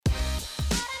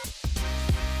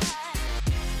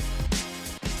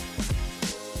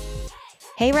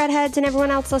Hey, Redheads and everyone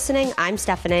else listening, I'm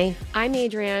Stephanie. I'm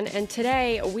Adrienne, and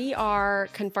today we are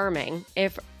confirming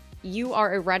if you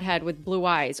are a redhead with blue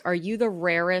eyes, are you the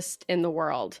rarest in the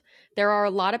world? There are a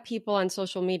lot of people on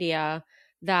social media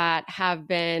that have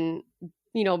been,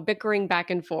 bickering back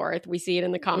and forth. We see it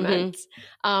in the comments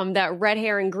that red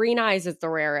hair and green eyes is the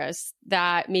rarest,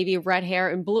 that maybe red hair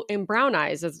and blue and brown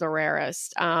eyes is the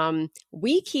rarest.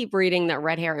 We keep reading that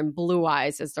red hair and blue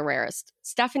eyes is the rarest.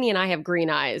 Stephanie and I have green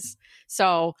eyes.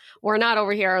 So we're not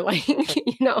over here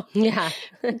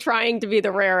trying to be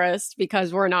the rarest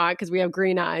because we're not, because we have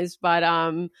green eyes.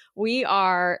 But we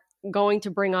are going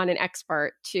to bring on an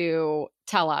expert to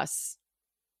tell us.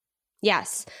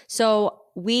 Yes. So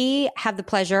we have the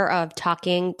pleasure of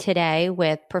talking today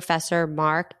with Professor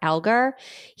Mark Elgar.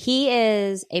 He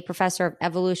is a professor of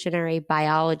evolutionary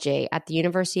biology at the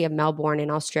University of Melbourne in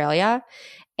Australia.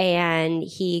 And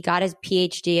he got his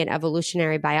PhD in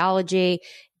evolutionary biology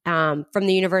from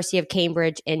the University of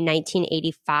Cambridge in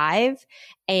 1985.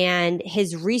 And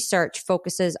his research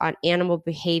focuses on animal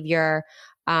behavior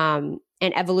and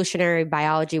evolutionary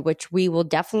biology, which we will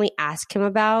definitely ask him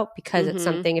about because it's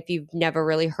something, if you've never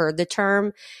really heard the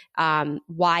term,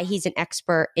 why he's an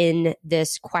expert in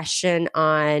this question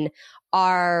on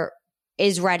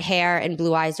is red hair and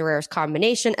blue eyes the rarest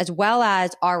combination, as well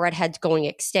as are redheads going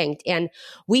extinct? And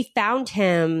we found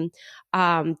him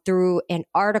through an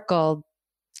article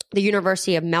the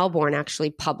University of Melbourne actually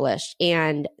published.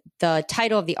 And the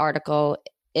title of the article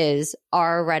is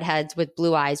Are Redheads with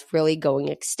Blue Eyes Really Going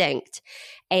Extinct?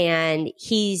 And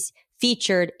he's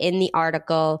featured in the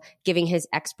article giving his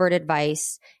expert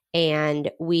advice. And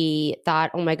we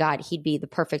thought, oh my God, he'd be the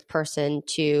perfect person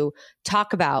to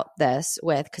talk about this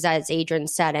with. Because as Adrienne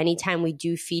said, anytime we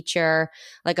do feature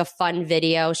like a fun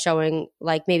video showing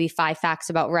like maybe 5 facts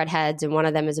about redheads and one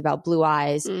of them is about blue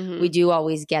eyes, we do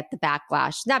always get the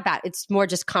backlash. Not bad. It's more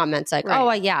just comments like,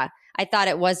 oh yeah, I thought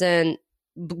it wasn't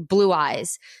blue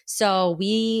eyes. So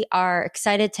we are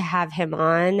excited to have him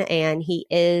on, and he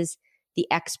is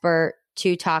the expert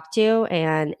to talk to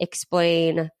and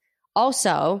explain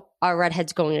also are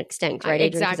redheads going extinct, right,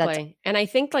 Adrienne? Exactly. And I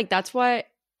think like that's what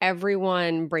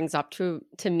everyone brings up to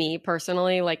me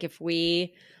personally. Like if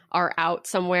we are out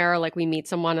somewhere, like we meet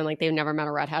someone and like they've never met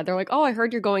a redhead, they're like, oh, I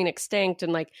heard you're going extinct.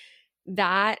 And like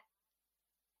that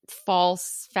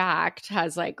false fact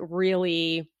has like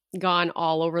really gone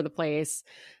all over the place.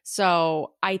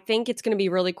 So I think it's going to be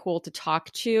really cool to talk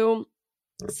to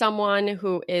someone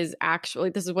who is actually,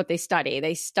 this is what they study.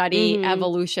 They study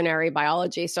evolutionary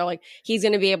biology. So like he's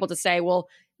going to be able to say, well,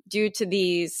 due to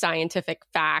these scientific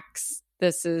facts,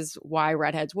 this is why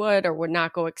redheads would or would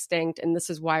not go extinct. And this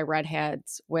is why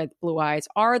redheads with blue eyes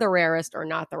are the rarest or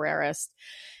not the rarest.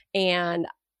 And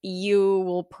you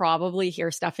will probably hear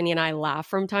Stephanie and I laugh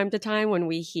from time to time when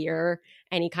we hear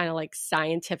any kind of like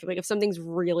scientific, like if something's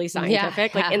really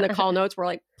scientific, like in the call notes, we're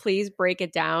like, please break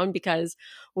it down because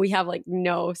we have like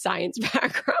no science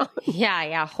background.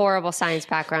 Yeah. Horrible science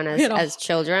background as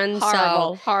children.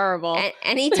 Horrible.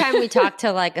 Anytime we talk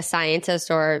to like a scientist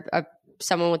or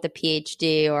someone with a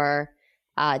PhD or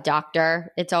a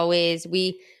doctor, it's always,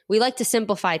 we like to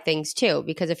simplify things too,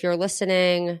 because if you're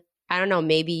listening, I don't know,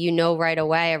 maybe you know right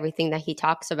away everything that he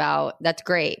talks about. That's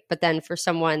great. But then for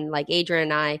someone like Adrienne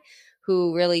and I,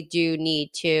 who really do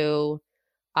need to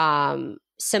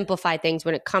simplify things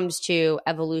when it comes to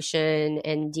evolution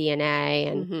and DNA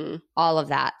and all of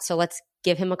that. So let's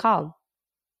give him a call.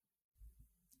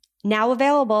 Now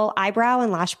available, eyebrow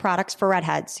and lash products for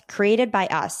redheads, created by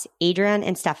us, Adrienne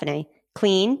and Stephanie.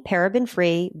 Clean,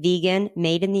 paraben-free, vegan,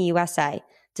 made in the USA.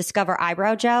 Discover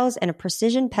eyebrow gels and a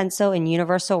precision pencil in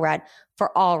universal red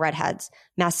for all redheads.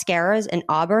 Mascaras in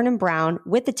auburn and brown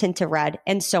with the tint of red,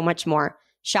 and so much more.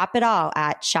 Shop it all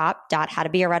at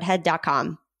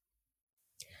shop.howtobearedhead.com.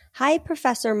 Hi,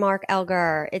 Professor Mark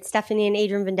Elgar. It's Stephanie and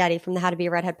Adrienne Vendetti from the How to Be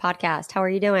a Redhead podcast. How are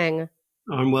you doing?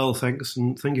 I'm well, thanks.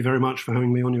 And thank you very much for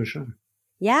having me on your show.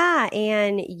 Yeah,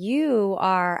 and you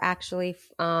are actually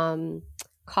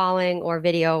calling or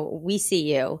video, we see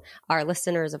you. Our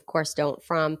listeners, of course, don't,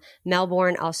 from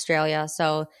Melbourne, Australia.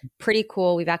 So pretty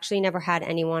cool. We've actually never had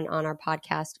anyone on our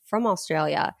podcast from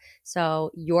Australia.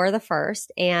 So you're the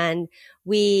first. And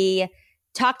we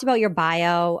talked about your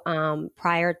bio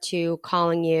prior to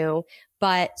calling you.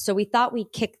 But so we thought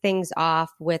we'd kick things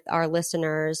off with our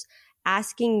listeners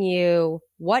asking you,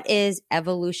 what is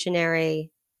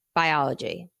evolutionary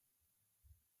biology?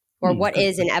 Or what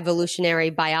is an evolutionary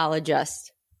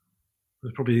biologist?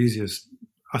 It's probably easiest.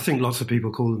 I think lots of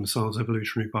people call themselves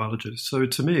evolutionary biologists. So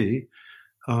to me,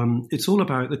 it's all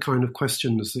about the kind of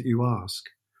questions that you ask.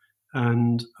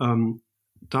 And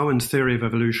Darwin's theory of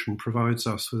evolution provides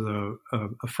us with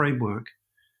a framework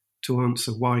to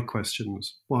answer why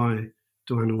questions. Why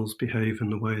do animals behave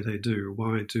in the way they do?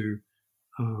 Why do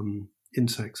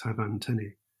insects have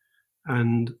antennae?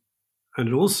 And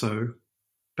it also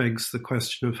begs the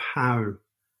question of how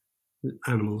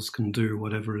animals can do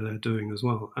whatever they're doing as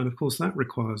well. And of course, that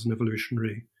requires an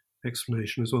evolutionary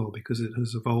explanation as well, because it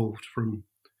has evolved from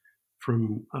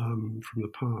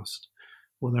the past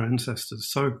or their ancestors.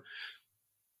 So,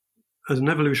 as an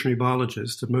evolutionary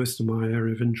biologist, most of my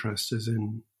area of interest is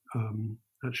in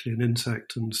actually in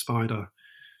insect and spider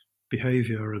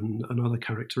behavior and other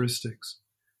characteristics.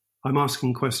 I'm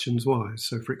asking questions why.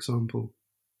 So, for example,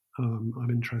 I'm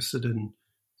interested in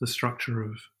the structure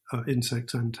of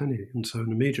insect antennae. And so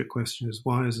an immediate question is,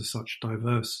 why is there such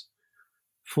diverse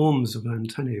forms of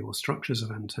antennae or structures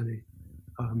of antennae,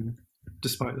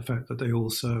 despite the fact that they all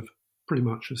serve pretty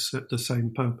much the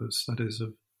same purpose, that is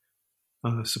of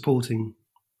supporting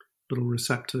little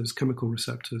receptors, chemical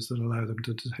receptors that allow them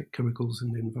to detect chemicals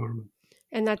in the environment.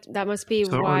 And that must be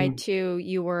So why, too,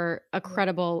 you were a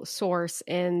credible source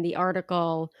in the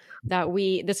article that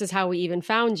this is how we even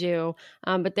found you.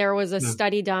 But there was a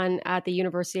study done at the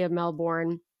University of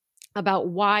Melbourne about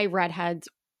why redheads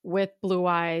with blue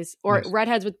eyes, or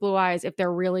redheads with blue eyes, if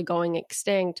they're really going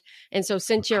extinct. And so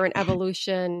since you're an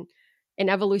evolutionary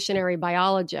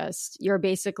biologist, you're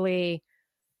basically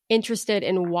interested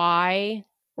in why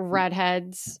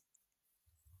redheads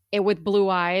with blue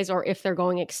eyes, or if they're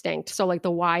going extinct. So like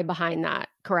the why behind that,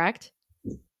 correct?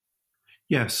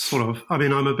 Yes, sort of. I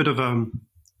mean, I'm a bit of I'm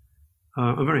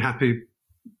very happy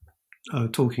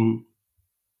talking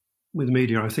with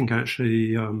media. I think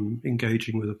actually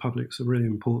engaging with the public is a really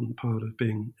important part of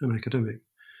being an academic.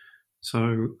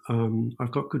 So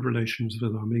I've got good relations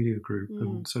with our media group.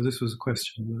 And so this was a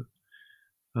question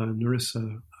that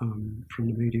Narissa from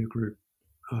the media group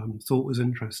thought was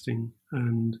interesting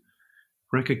and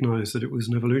recognized that it was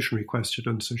an evolutionary question,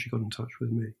 and so she got in touch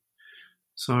with me.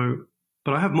 So,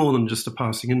 but I have more than just a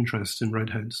passing interest in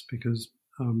redheads, because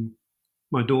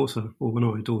my daughter, or one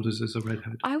of my daughters, is a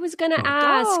redhead. I was going to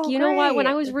ask, you know what, when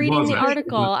I was reading the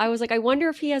article, I was like, I wonder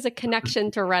if he has a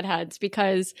connection to redheads,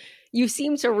 because you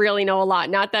seem to really know a lot.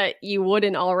 Not that you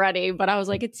wouldn't already, but I was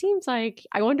like, it seems like,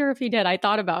 I wonder if he did. I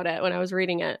thought about it when I was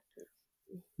reading it.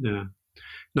 Yeah.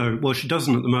 No, well, she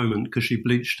doesn't at the moment because she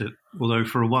bleached it, although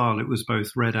for a while it was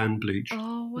both red and bleached.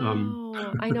 Oh,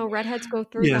 wow. I know redheads go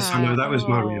through yes, that. I know. That was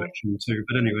my reaction too.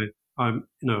 But anyway, I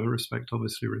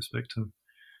obviously respect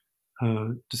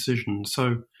her decision.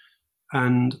 So,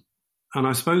 and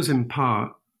I suppose in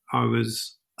part I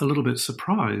was a little bit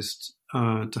surprised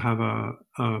to have a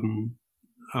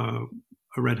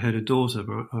redheaded daughter.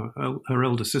 Her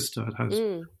elder sister has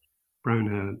brown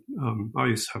hair. I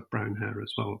used to have brown hair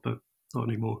as well, but not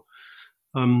anymore.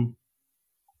 And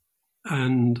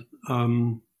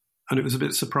it was a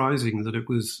bit surprising that it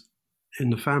was in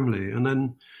the family. And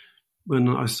then when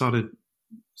I started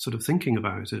sort of thinking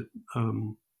about it,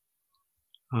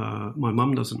 my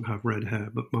mum doesn't have red hair,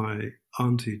 but my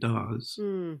auntie does.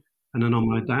 And then on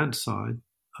my dad's side,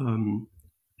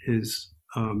 his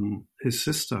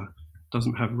sister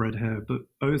doesn't have red hair, but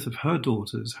both of her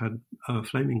daughters had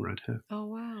flaming red hair. Oh,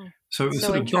 wow. So it was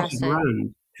sort of dotted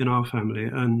around in our family,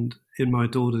 and in my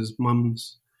daughter's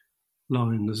mum's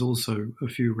line, there's also a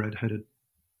few red-headed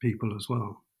people as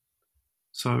well.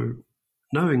 So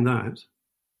knowing that,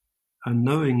 and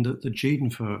knowing that the gene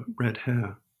for red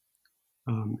hair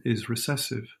is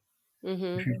recessive,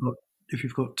 if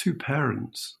you've got two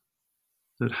parents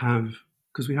that have,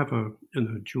 because we have a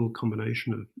dual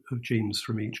combination of genes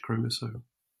from each chromosome.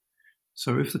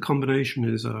 So if the combination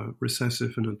is a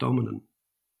recessive and a dominant,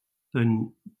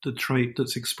 then the trait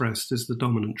that's expressed is the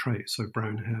dominant trait, so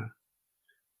brown hair.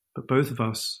 But both of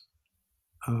us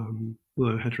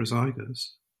were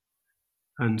heterozygous.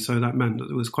 And so that meant that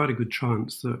there was quite a good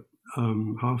chance that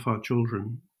half our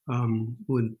children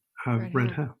would have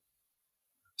red hair.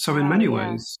 So in many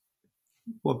ways,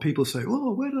 what people say,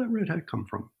 oh, where did that red hair come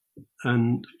from?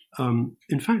 And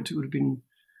in fact, it would have been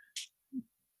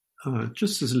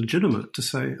just as legitimate to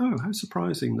say, oh, how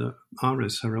surprising that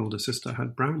Rarest, her elder sister,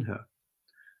 had brown hair,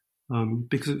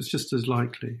 because it was just as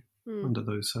likely under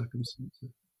those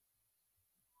circumstances.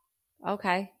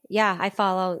 Okay, yeah, I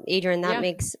follow, Adrian. That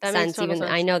makes sense. Even sense.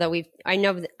 I know that we've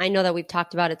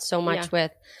talked about it so much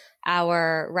with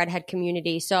our redhead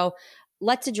community. So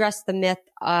let's address the myth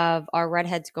of our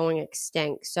redheads going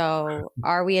extinct. So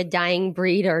are we a dying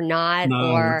breed or not?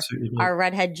 No, or not. are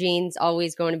redhead genes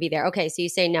always going to be there? Okay, so you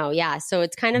say no. Yeah. So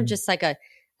it's kind of just like a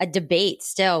debate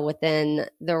still within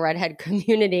the redhead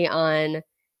community on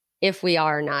if we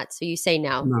are or not. So you say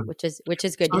no. Which is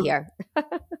good to hear.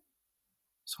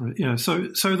 Sorry, yeah. So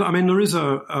I mean, there is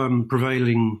a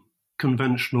prevailing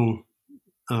conventional,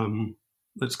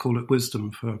 let's call it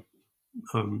wisdom for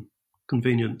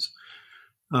convenience,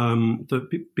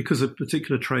 that because a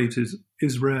particular trait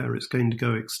is rare, it's going to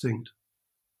go extinct.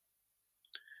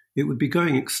 It would be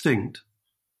going extinct,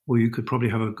 or you could probably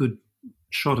have a good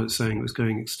shot at saying it was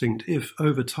going extinct if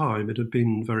over time it had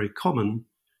been very common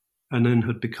and then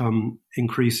had become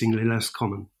increasingly less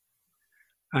common.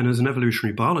 And as an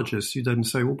evolutionary biologist, you then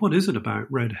say, well, what is it about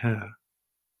red hair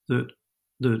that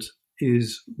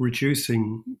is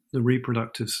reducing the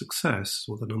reproductive success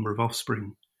or the number of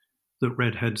offspring that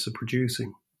redheads are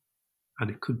producing? And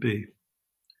it could be,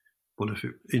 well, if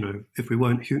we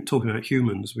weren't talking about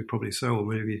humans, we'd probably say, well,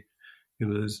 maybe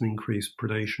there's an increased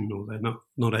predation, or they're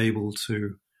not able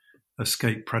to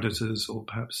escape predators, or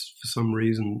perhaps for some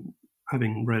reason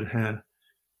having red hair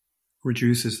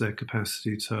reduces their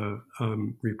capacity to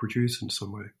reproduce in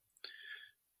some way.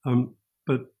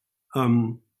 But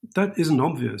that isn't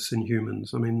obvious in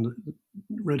humans. I mean,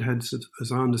 redheads,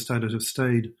 as I understand it, have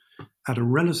stayed at a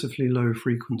relatively low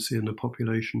frequency in the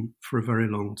population for a very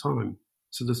long time.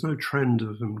 So there's no trend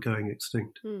of them going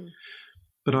extinct.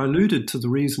 But I alluded to the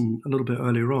reason a little bit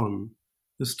earlier on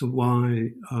as to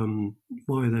why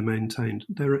they're maintained.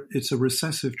 It's a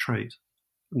recessive trait.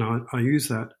 Now, I use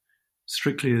that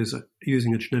strictly as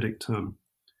using a genetic term.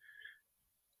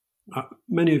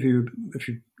 Many of you, if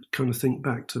you kind of think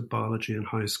back to biology in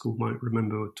high school, might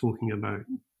remember talking about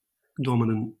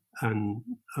dominant and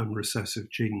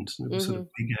recessive genes. And it was sort of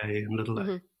big A and little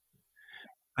a.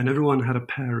 And everyone had a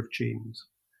pair of genes.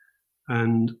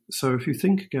 And so if you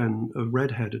think again of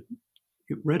redhead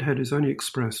is only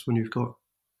expressed when you've got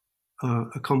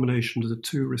a combination of the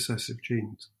two recessive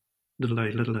genes, little a,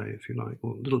 if you like,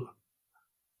 or little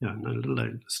a,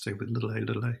 let's stay with little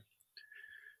a.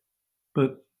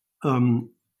 But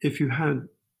if you had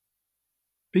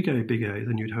big A,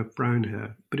 then you'd have brown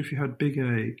hair. But if you had big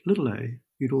A, little a,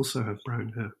 you'd also have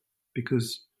brown hair,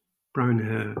 because brown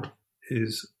hair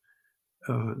is,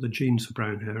 the genes for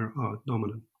brown hair are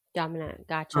dominant. Dominant,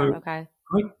 gotcha, So okay.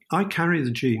 I carry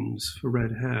the genes for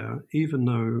red hair, even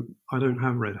though I don't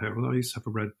have red hair, although I used to have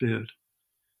a red beard.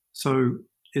 So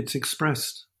it's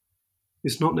expressed.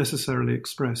 It's not necessarily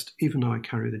expressed, even though I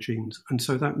carry the genes. And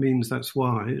so that means that's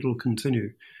why it'll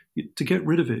continue. To get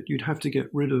rid of it, you'd have to get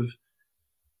rid of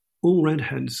all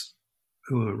redheads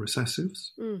who are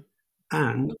recessives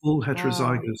and all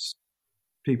heterozygous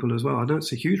people as well. I know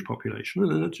it's a huge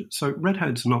population. So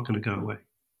redheads are not going to go away.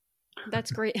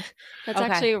 That's great. That's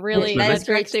actually really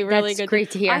good. Great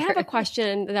to hear. I have a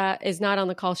question that is not on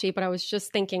the call sheet, but I was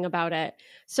just thinking about it.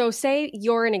 So say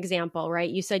you're an example, right?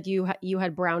 You said you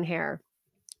had brown hair.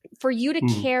 For you to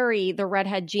carry the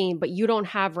redhead gene, but you don't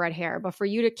have red hair, but for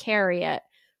you to carry it,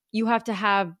 you have to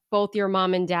have both your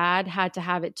mom and dad had to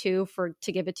have it too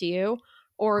to give it to you,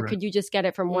 or Correct. Could you just get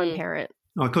it from one parent?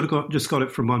 I could have just got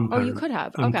it from one parent. Oh, you could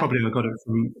have. And okay. Probably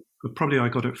I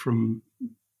got it from.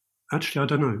 Actually, I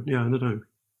don't know. Yeah, I don't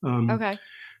know. Okay.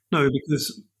 No,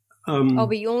 because.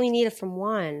 but you only need it from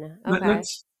one. Okay.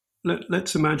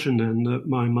 Let's imagine then that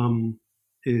my mum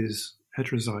is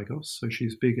heterozygous, so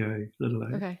she's big A, little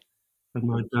a. Okay. And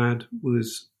my dad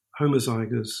was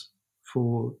homozygous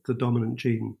for the dominant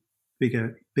gene, big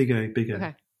A.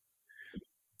 Okay.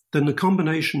 Then the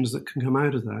combinations that can come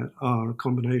out of that are a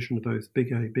combination of both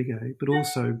big A, but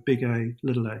also big A,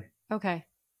 little a. Okay.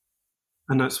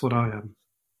 And that's what I am,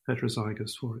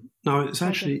 heterozygous for it. Now, it's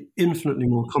actually infinitely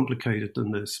more complicated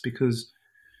than this, because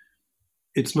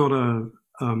it's not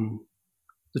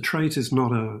the trait is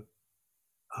not a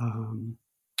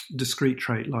discrete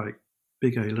trait like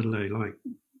big A, little a,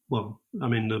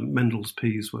 the Mendel's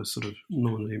P's were sort of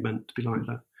normally meant to be like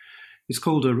that. It's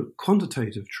called a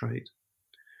quantitative trait.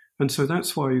 And so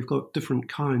that's why you've got different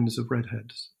kinds of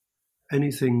redheads.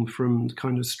 Anything from the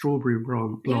kind of strawberry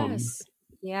blonde Yes.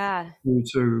 Yeah. through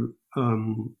to, a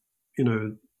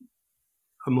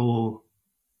more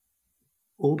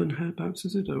auburn hair, perhaps,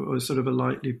 is it? Or sort of a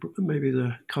lightly, maybe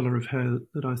the colour of hair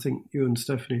that I think you and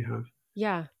Stephanie have.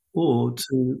 Yeah. Or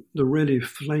to the really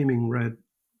flaming red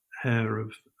hair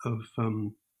of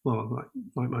like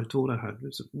my daughter had.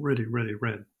 It's really, really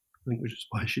red. I think which is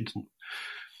why she didn't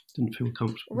feel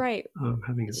comfortable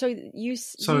having it. So you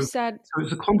said so it's a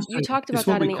you talked about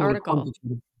that in the article.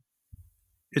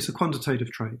 It's a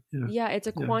quantitative trait. Yeah, it's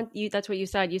a that's what you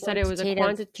said. You said it was a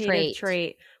quantitative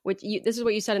trait. This is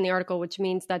what you said in the article, which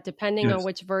means that depending on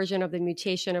which version of the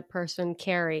mutation a person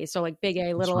carries, so like big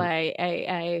A, little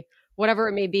a, whatever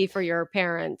it may be for your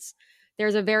parents,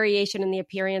 there's a variation in the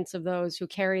appearance of those who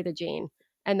carry the gene.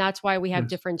 And that's why we have Yes.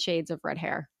 different shades of red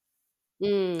hair.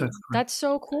 That's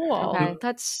so cool. Okay.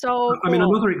 That's so cool. I mean,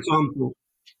 another example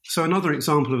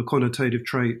of a quantitative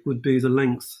trait would be the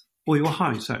length or your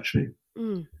height, actually,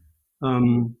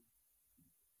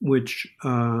 which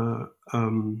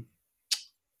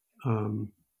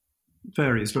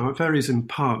varies. Now, it varies in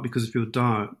part because of your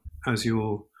diet as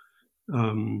you're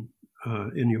in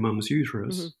your mum's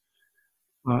uterus,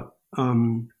 but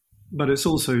it's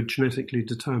also genetically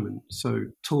determined.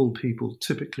 So tall people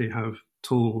typically have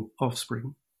tall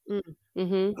offspring.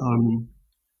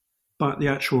 But the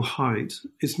actual height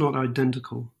is not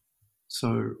identical.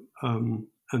 So,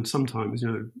 and sometimes,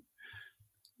 a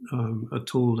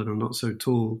tall and a not so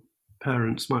tall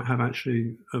parents might have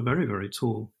actually a very, very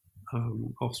tall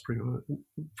offspring.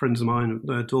 Friends of mine,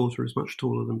 their daughter is much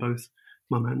taller than both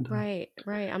mum and dad.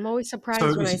 Right. I'm always surprised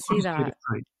when I see that.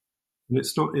 Trait. And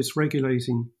it's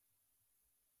regulating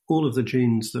all of the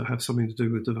genes that have something to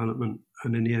do with development.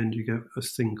 And in the end, you get a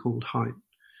thing called height.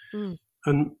 And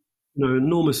an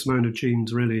enormous amount of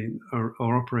genes really are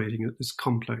operating at this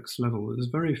complex level. There's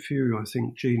very few, I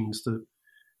think, genes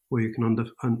where you can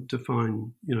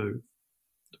define, the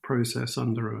process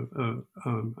under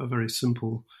a very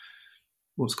simple,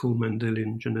 what's called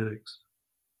Mendelian genetics.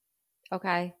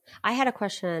 Okay. I had a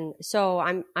question. So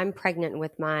I'm pregnant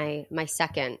with my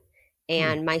second,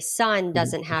 and my son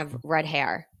doesn't have red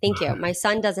hair. Thank you. My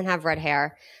son doesn't have red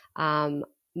hair.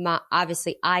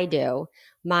 Obviously I do.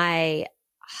 My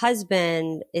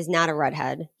husband is not a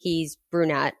redhead. He's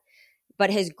brunette, but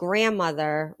his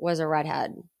grandmother was a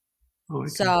redhead. Oh, okay.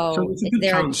 So is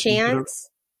there a chance?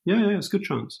 Yeah, it's a good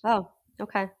chance. Oh,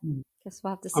 okay. Guess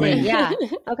we'll have to see. Yeah.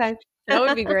 Okay. That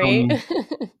would be great.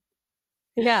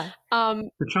 Yeah.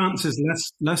 The chance is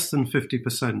less than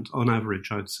 50% on average,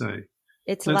 I'd say.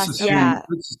 It's less. Yeah.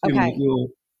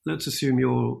 Let's assume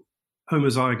you're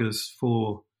homozygous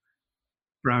for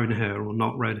brown hair or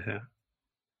not red hair.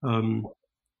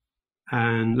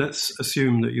 And let's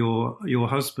assume that your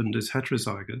husband is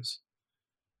heterozygous.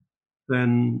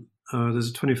 Then there's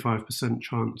a 25%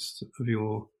 chance of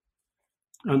your,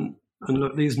 and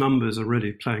look, these numbers are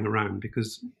really playing around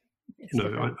because,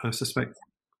 I suspect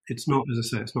it's not, as I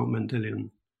say, it's not Mendelian.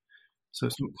 So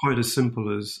it's not quite as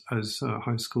simple as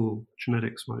high school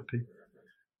genetics might be.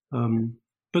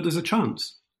 But there's a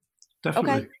chance,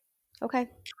 definitely. Okay.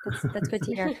 That's good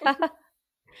to hear.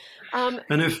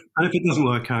 And if it doesn't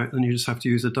work out, then you just have to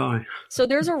use a dye. So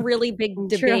there's a really big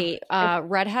debate.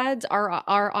 Redheads,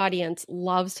 our audience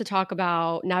loves to talk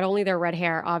about not only their red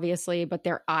hair, obviously, but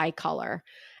their eye color.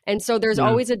 And so there's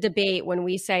always a debate when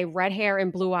we say red hair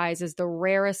and blue eyes is the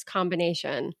rarest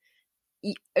combination.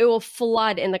 It will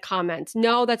flood in the comments.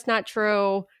 No, that's not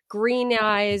true. Green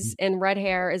eyes and red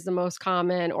hair is the most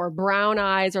common, or brown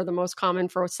eyes are the most common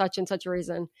for such and such a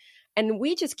reason. And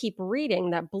we just keep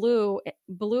reading that blue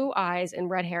eyes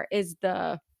and red hair is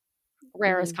the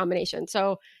rarest combination.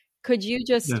 So could you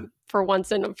just, for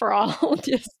once and for all,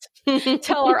 just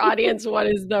tell our audience what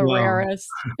is the rarest?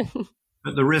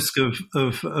 At the risk of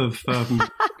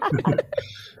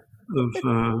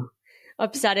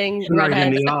upsetting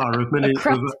redheads of a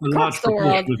large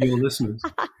proportion of your listeners.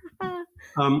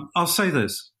 I'll say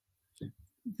this: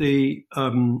 the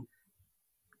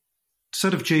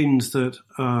set of genes that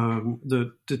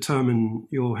determine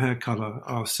your hair color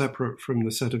are separate from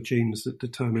the set of genes that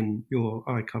determine your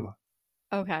eye color.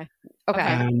 Okay.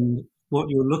 And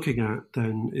what you're looking at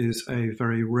then is a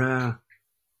very rare,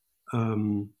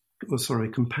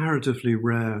 comparatively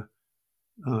rare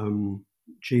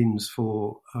genes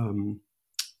for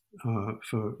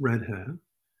red hair,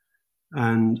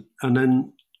 and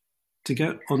then to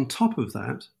get on top of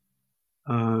that,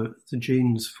 the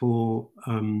genes for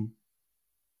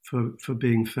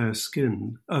being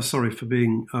fair-skinned, for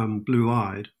being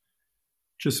blue-eyed,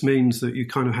 just means that you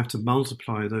kind of have to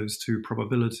multiply those two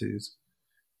probabilities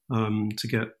to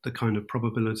get the kind of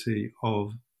probability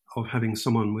of having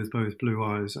someone with both blue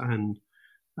eyes and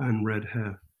red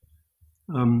hair.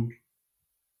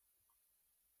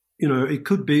 It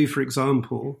could be, for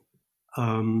example,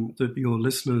 that your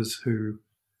listeners who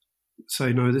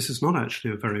say, no, this is not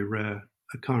actually a very rare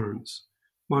occurrence,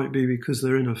 might be because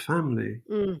they're in a family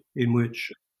in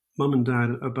which mum and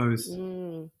dad are both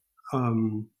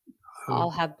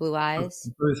all have blue eyes.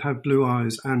 Both have blue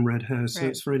eyes and red hair, so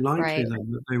it's very likely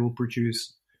then that they will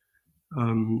produce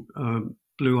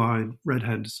blue-eyed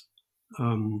redheads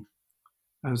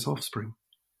as offspring.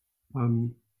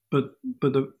 But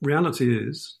the reality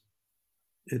is,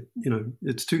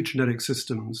 it's two genetic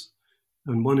systems,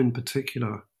 and one in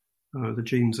particular, the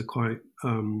genes are quite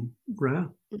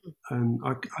rare. And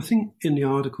I think in the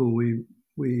article we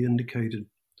indicated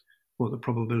what the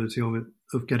probability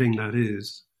of getting that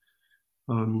is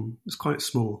quite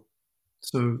small.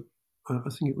 So I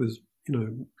think it was,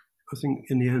 I think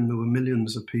in the end there were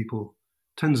millions of people,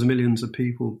 tens of millions of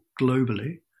people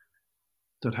globally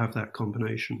that have that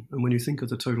combination. And when you think of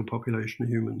the total population of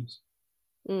humans,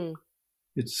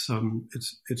 it's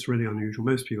really unusual.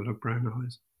 Most people have brown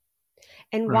eyes.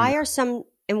 And why are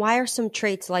some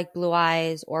traits like blue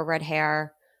eyes or red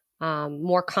hair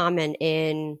more common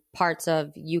in parts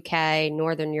of UK,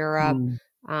 Northern Europe?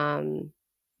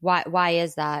 Why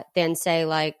is that than say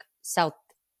like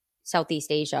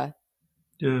Southeast Asia?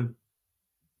 Yeah.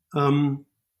 Well,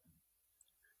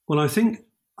 I think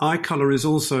eye color is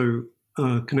also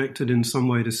connected in some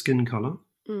way to skin color,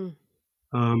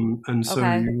 and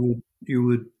so you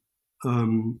would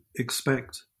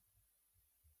expect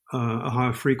a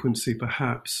higher frequency,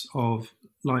 perhaps, of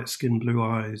light-skinned blue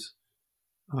eyes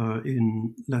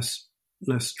in less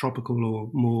tropical or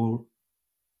more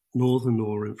northern,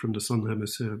 or from the southern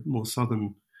hemisphere, more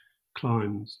southern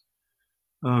climes.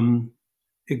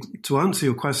 To answer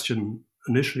your question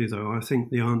initially, though, I think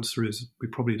the answer is we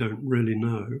probably don't really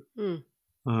know.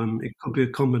 It could be a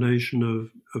combination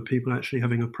of people actually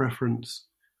having a preference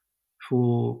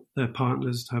for their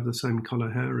partners to have the same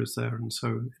colour hair as theirs, and so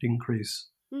it increase.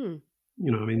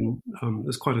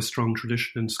 There's quite a strong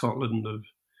tradition in Scotland of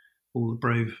all the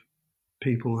brave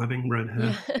people having red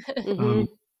hair.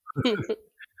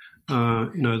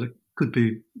 There could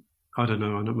be, I don't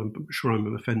know, I'm sure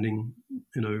I'm offending,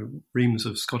 reams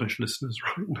of Scottish listeners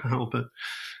right now, but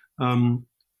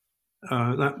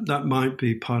that might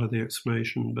be part of the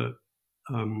explanation. But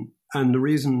and the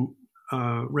reason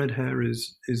red hair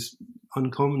is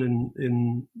uncommon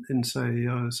in say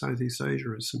Southeast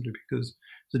Asia is simply because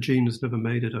the gene has never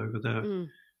made it over there,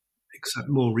 except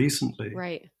more recently.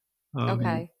 Right.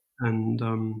 And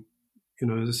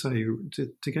as I say,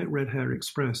 to get red hair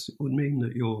expressed, it would mean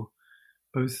that your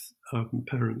both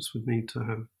parents would need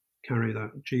to carry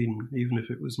that gene, even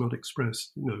if it was not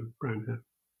expressed, brown hair.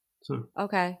 So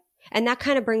and that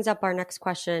kind of brings up our next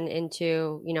question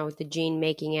into the gene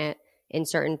making it in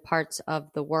certain parts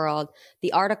of the world.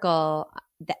 The article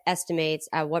that estimates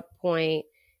at what point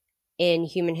in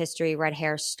human history red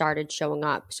hair started showing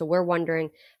up. So we're wondering,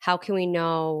 how can we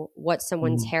know what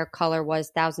someone's hair color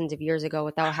was thousands of years ago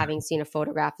without having seen a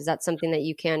photograph? Is that something that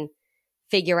you can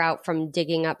figure out from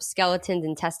digging up skeletons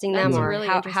and testing them? That's or really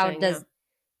how does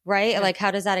right? Yeah. Like,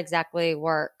 how does that exactly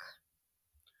work?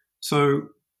 So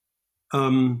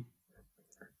I'm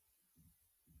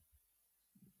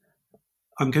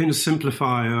going to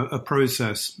simplify a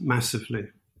process massively.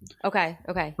 Okay.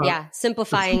 Yeah.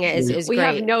 Simplifying it is we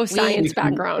great. We have no science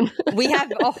background. We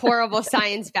have a horrible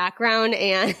science background.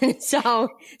 And so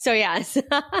yes.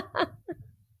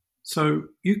 So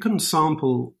you can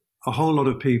sample a whole lot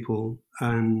of people.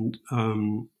 And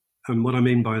what I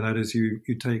mean by that is you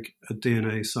take a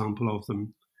DNA sample of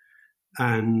them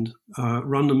and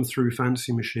run them through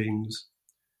fancy machines.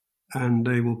 And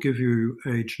they will give you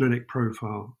a genetic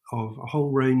profile of a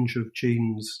whole range of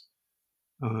genes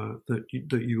that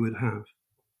you would have.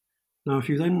 Now, if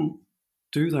you then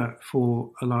do that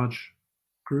for a large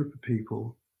group of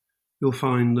people, you'll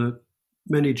find that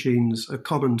many genes are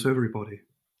common to everybody.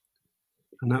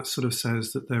 And that sort of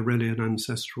says that they're really an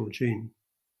ancestral gene.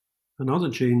 And other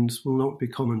genes will not be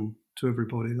common to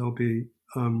everybody. They'll be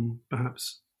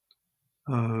perhaps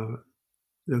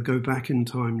they'll go back in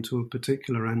time to a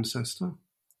particular ancestor,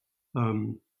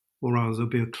 or rather there'll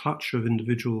be a clutch of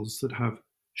individuals that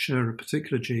share a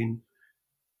particular gene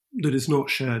that is not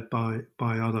shared by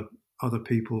other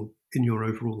people in your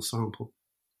overall sample.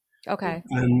 Okay.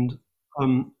 And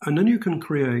then you can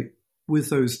create with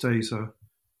those data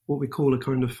what we call a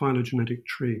kind of phylogenetic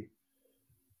tree.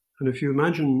 And if you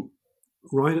imagine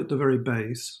right at the very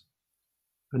base,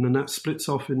 and then that splits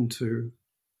off into,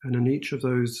 and then each of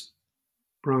those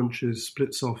branches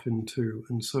splits off into,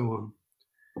 and so on.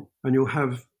 And you'll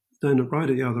have then right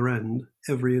at the other end,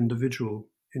 every individual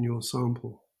in your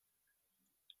sample.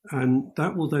 And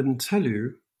that will then tell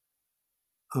you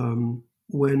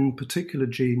when particular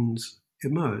genes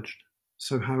emerged,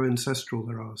 so how ancestral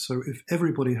they are. So if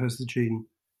everybody has the gene,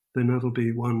 then that'll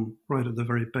be one right at the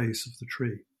very base of the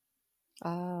tree.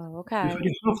 Oh, okay. If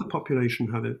only half the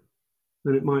population have it,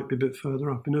 then it might be a bit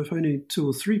further up. And if only 2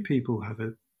 or 3 people have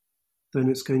it, then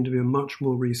it's going to be a much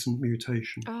more recent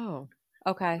mutation. Oh,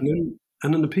 okay.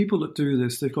 And then the people that do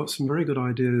this, they've got some very good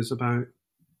ideas about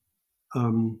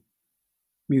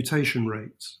mutation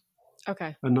rates.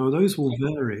 Okay. And now those will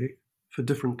vary for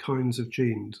different kinds of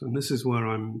genes. And this is where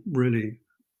I'm really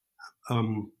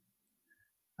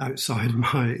outside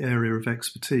my area of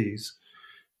expertise.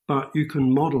 but you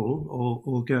can model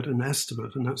or get an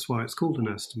estimate, and that's why it's called an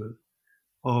estimate,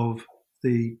 of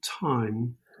the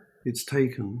time it's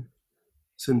taken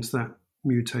since that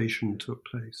mutation took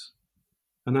place.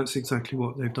 And that's exactly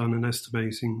what they've done in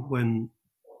estimating when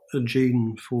a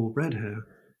gene for red hair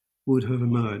would have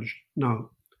emerged.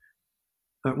 Now,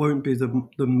 that won't be the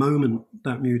moment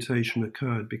that mutation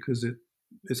occurred, because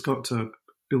it's got to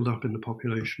build up in the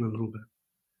population a little bit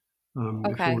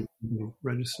before it can be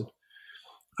registered.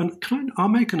 And I'll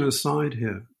make an aside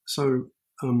here. So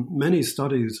many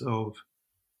studies of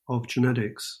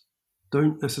genetics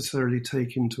don't necessarily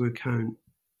take into account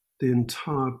the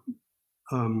entire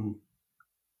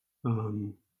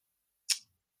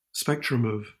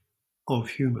spectrum of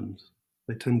humans.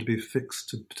 They tend to be fixed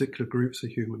to particular groups of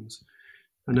humans.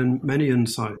 And then many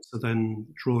insights are then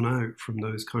drawn out from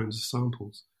those kinds of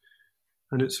samples.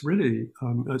 And it's really,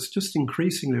 it's just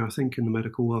increasingly, I think, in the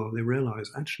medical world, they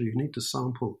realize actually you need to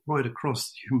sample right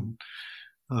across the human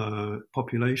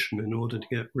population in order to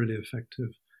get really effective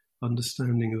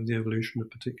understanding of the evolution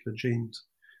of particular genes.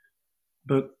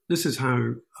 But this is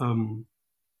how,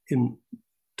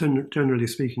 generally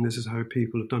speaking, this is how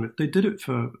people have done it. They did it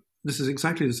this is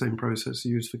exactly the same process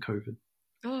used for COVID.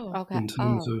 Oh, okay. In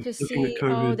terms of to looking see at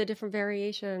COVID the different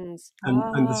variations.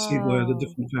 and to see where the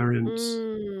different variants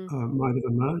might have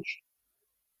emerged.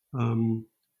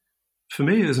 For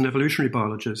me, as an evolutionary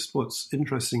biologist, what's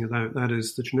interesting about that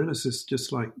is the geneticists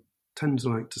just tend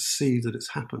to see that it's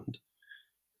happened.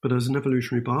 But as an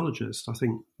evolutionary biologist, I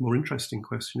think the more interesting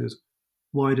question is,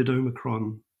 why did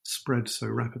Omicron spread so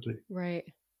rapidly? Right.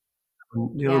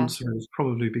 And the answer is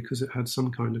probably because it had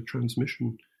some kind of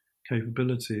transmission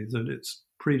capability that its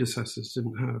predecessors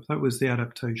didn't have. That was the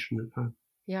adaptation it had.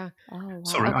 Yeah. Oh, wow.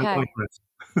 Sorry, okay. I digress.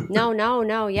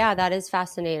 No. Yeah, that is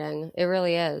fascinating. It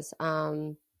really is.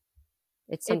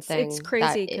 It's something. It's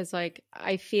crazy because,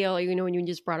 I feel, when you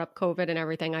just brought up COVID and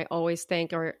everything, I always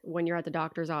think, or when you're at the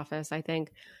doctor's office, I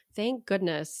think, thank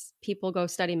goodness people go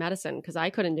study medicine, because I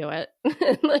couldn't do it.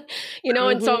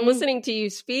 And so I'm listening to you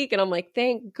speak and I'm like,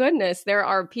 thank goodness there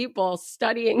are people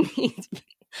studying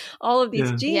all of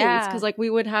these genes, because we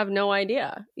would have no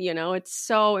idea. It's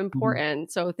so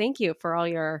important. So thank you for all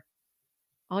your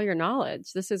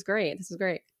knowledge. This is great.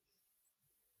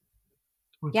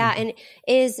 Yeah, and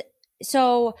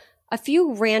so a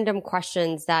few random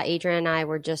questions that Adrian and I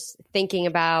were just thinking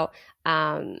about.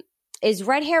 Is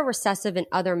red hair recessive in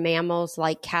other mammals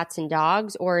like cats and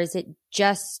dogs, or is it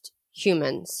just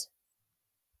humans?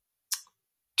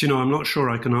 Do you know, I'm not sure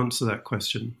I can answer that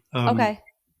question. Okay.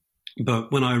 But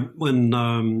it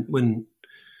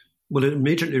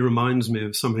immediately reminds me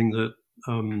of something that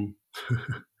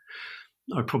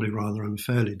I probably rather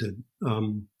unfairly did.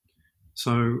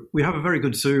 So we have a very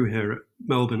good zoo here at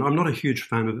Melbourne. I'm not a huge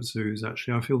fan of the zoos,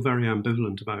 actually. I feel very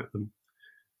ambivalent about them.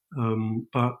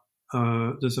 But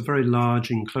there's a very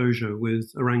large enclosure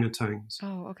with orangutans.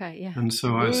 Oh, okay, yeah. And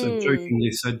so I sort of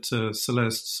jokingly said to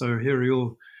Celeste, so here are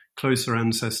your closer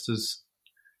ancestors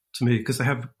to me, because they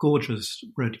have gorgeous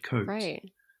red coats. Right.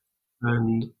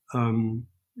 And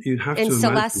you'd have to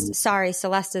imagine...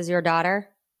 Celeste is your daughter?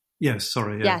 Yes,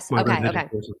 sorry. Yeah. Yes, okay.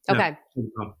 Yeah.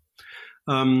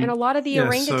 And a lot of the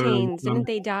orangutans, didn't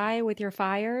they die with your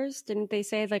fires? Didn't they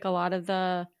say a lot of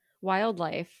the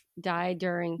wildlife died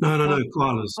during... No,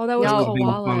 koalas. Oh, that was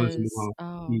koalas. In the wild.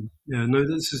 Oh. Yeah, no,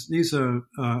 these are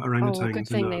orangutans. Oh, good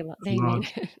thing they made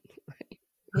it.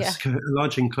 Yeah. A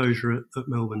large enclosure at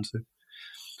Melbourne too.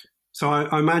 So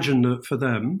I imagine that for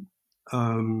them,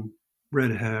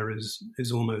 red hair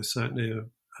is almost certainly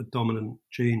a dominant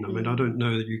gene. I mean, I don't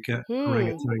know that you get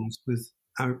orangutans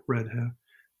without red hair.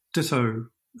 Ditto,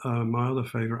 my other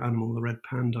favorite animal, the red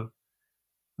panda,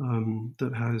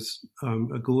 that has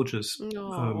a gorgeous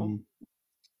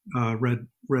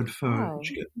red fur. Oh.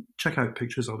 Check out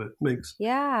pictures of it.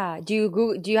 Yeah. Do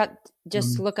you have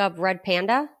just look up red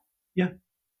panda? Yeah.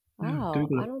 Wow.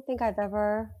 I don't think I've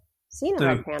ever seen a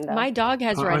red panda. My dog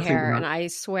has red hair, and I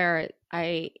swear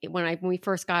when we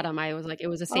first got him, I was like, it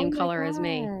was the same color as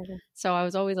me. So I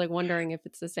was always wondering if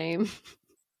it's the same.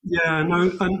 Yeah,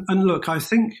 no, and look, I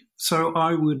think so.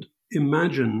 I would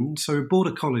imagine so.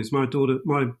 Border collies. My dog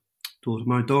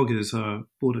is a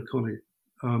border collie,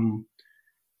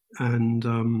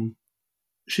 and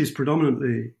she's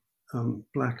predominantly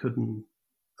black and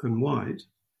white.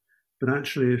 But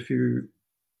actually, if you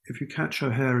catch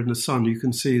her hair in the sun, you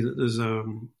can see that there's a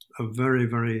very,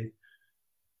 very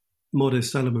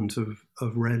modest element of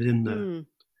red in there.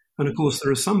 And of course,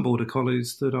 there are some border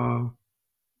collies that are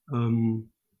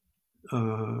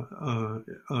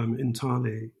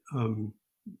entirely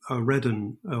red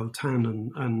and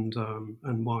tan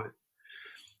and white.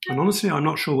 And honestly, I'm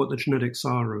not sure what the genetics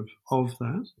are of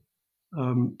that,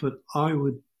 but I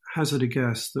would hazard a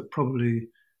guess that probably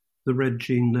the red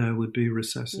gene there would be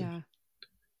recessive. Yeah.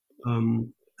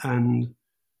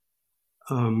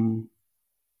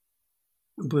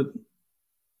 But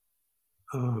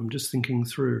I'm just thinking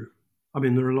through. I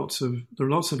mean, there are lots of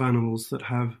animals that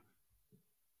have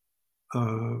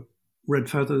red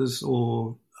feathers,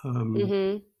 or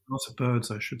lots of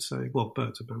birds, I should say. Well,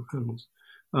 birds are animals,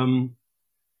 and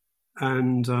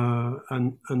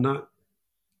that.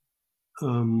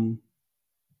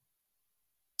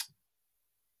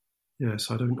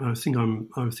 Yes, I don't. I think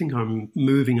I'm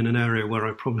moving in an area where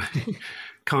I probably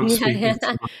can't speak.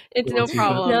 It's no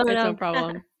problem. It's no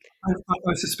problem.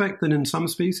 I suspect that in some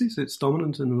species it's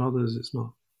dominant, and in others it's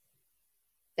not.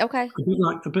 Okay.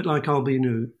 A bit like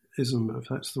albinism, if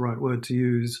that's the right word to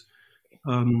use.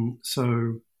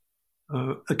 So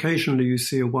occasionally you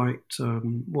see a white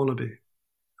wallaby,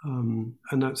 and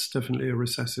that's definitely a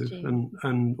recessive,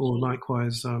 and or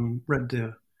likewise red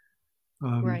deer.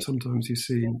 Right. Sometimes you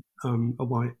see a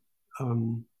white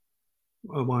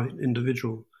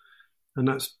individual, and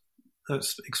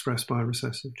that's expressed by a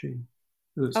recessive gene.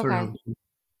 And it's very uncommon.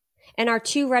 And are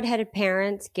two redheaded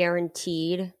parents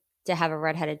guaranteed to have a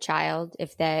redheaded child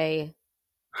if they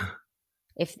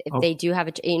they do have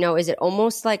is it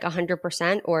almost like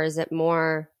 100%, or is it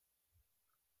more?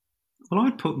 Well,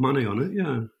 I'd put money on it.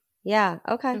 Yeah. Yeah.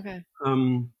 Okay.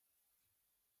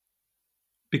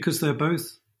 Because they're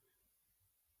both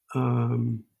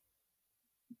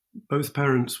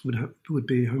parents would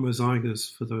be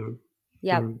homozygous for the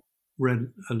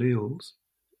red alleles.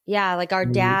 Yeah, like our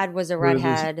dad was a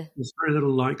redhead. There's very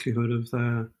little likelihood of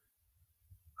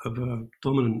a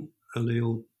dominant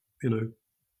allele,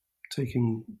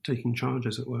 taking charge,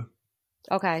 as it were.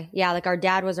 Okay, yeah, like our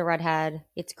dad was a redhead.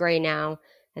 It's gray now,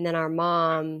 and then our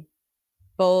mom,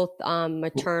 both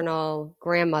maternal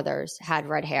grandmothers had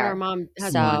red hair. Our mom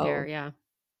has blonde hair. Yeah,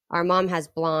 our mom has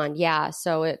blonde. Yeah,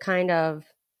 so it kind of.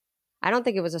 I don't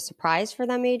think it was a surprise for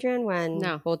them, Adrian, when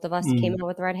both of us came out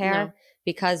with red hair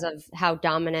because of how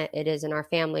dominant it is in our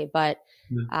family. But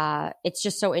it's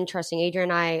just so interesting. Adrian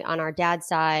and I, on our dad's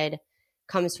side,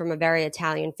 comes from a very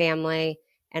Italian family,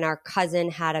 and our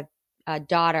cousin had a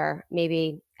daughter,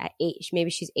 maybe at 8, maybe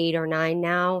she's 8 or 9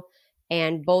 now,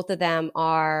 and both of them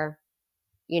are,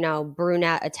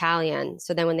 brunette Italian.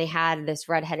 So then when they had this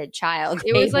redheaded child,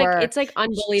 it's like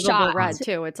unbelievable shocked. Red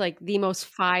too. It's like the most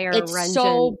fire. It's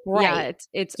so bright.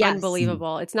 Yeah, it's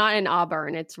unbelievable. It's not an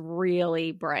auburn. It's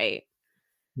really bright.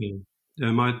 Yeah.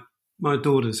 My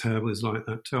daughter's hair was like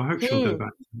that too. I hope she'll go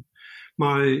back.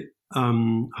 My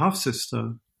half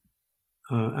sister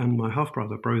and my half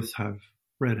brother both have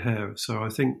red hair, so I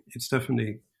think it's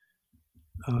definitely,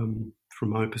 from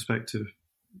my perspective,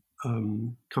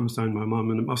 comes down my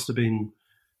mum, and it must have been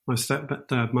my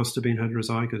stepdad must have been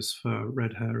heterozygous for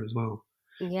red hair as well.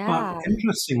 Yeah. But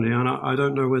interestingly, and I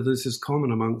don't know whether this is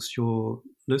common amongst your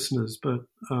listeners, but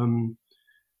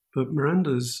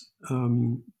Miranda's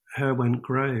hair went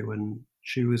grey when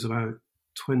she was about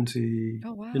 20,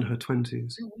 in her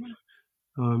 20s.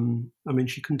 I mean,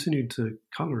 she continued to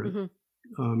colour it,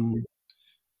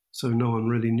 so no one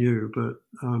really knew. But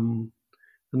and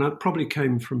that probably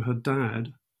came from her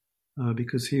dad.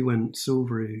 Because he went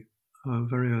silvery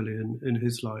very early in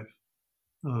his life.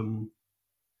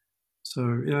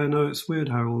 So, it's weird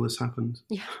how all this happened.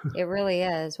 Yeah, it really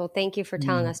is. Well, thank you for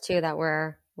telling us, too, that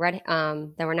we're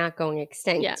that we're not going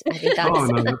extinct. Yeah. I think that's... Oh,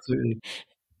 no, absolutely.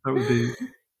 That would be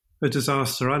a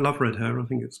disaster. I love red hair. I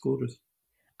think it's gorgeous.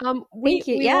 We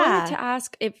wanted to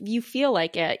ask if you feel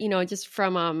like it, just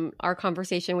from our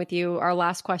conversation with you, our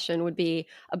last question would be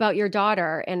about your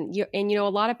daughter. And a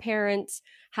lot of parents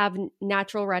have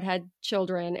natural redhead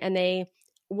children, and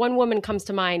one woman comes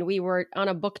to mind. We were on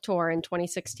a book tour in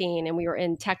 2016, and we were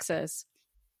in Texas,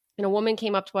 and a woman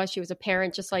came up to us. She was a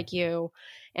parent just like you,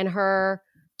 and her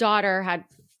daughter had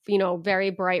very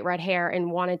bright red hair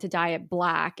and wanted to dye it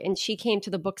black. And she came to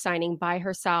the book signing by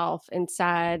herself and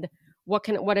said,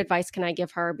 what advice can I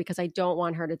give her? Because I don't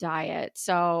want her to dye it.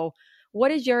 So what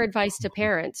is your advice to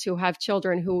parents who have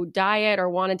children who dye it or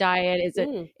want to dye it?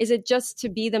 Is it just to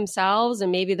be themselves and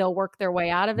maybe they'll work their way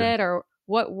out of it? Or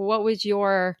what was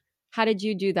how did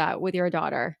you do that with your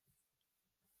daughter?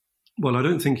 Well, I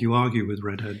don't think you argue with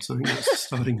redheads. I think that's the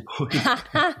starting point.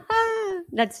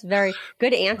 That's a very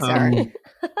good answer.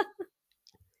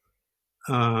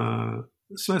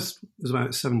 Celeste was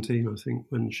about 17, I think,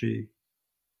 when she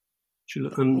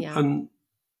and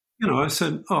I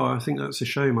said, I think that's a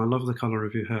shame. I love the color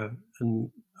of your hair,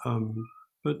 and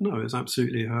but no, it's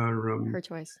absolutely her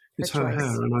choice. It's her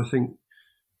hair, and I think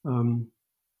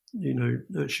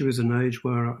she was an age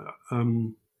where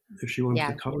if she wanted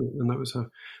to color it, then that was her.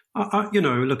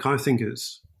 Look, I think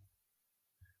it's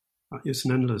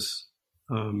an endless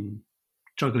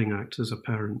juggling act as a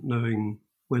parent, knowing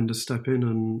when to step in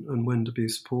and when to be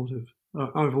supportive.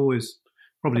 I've always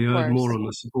probably erred more on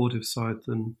the supportive side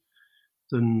than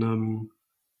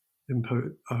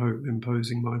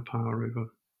imposing my power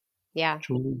over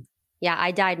children. Yeah,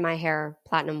 I dyed my hair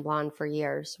platinum blonde for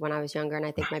years when I was younger, and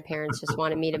I think my parents just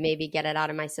wanted me to maybe get it out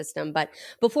of my system. But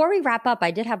before we wrap up,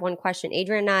 I did have one question.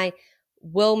 Adrian and I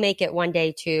will make it one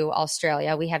day to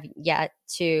Australia. We have yet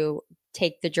to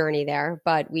take the journey there,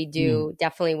 but we do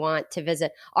definitely want to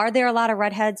visit. Are there a lot of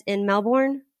redheads in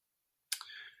Melbourne?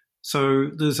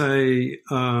 So there's an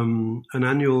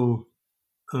annual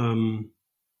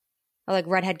like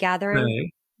redhead gathering.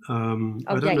 Day. I don't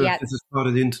know if this is part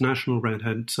of the International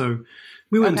Redhead. So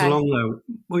we went along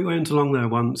there. We went along there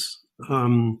once.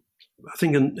 I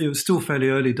think it was still fairly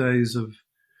early days of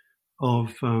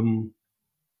the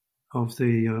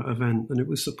event, and it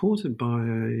was supported by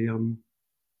a.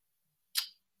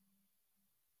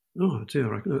 Oh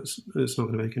dear, it's not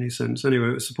going to make any sense. Anyway,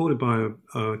 it was supported by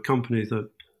a company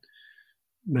that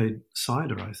made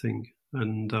cider, I think,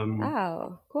 and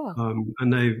cool.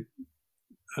 And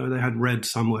they had red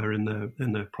somewhere in their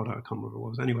product. I can't remember what it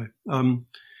was. Anyway,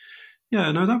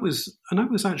 that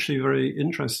was actually a very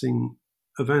interesting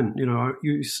event.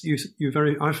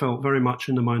 I felt very much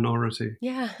in the minority.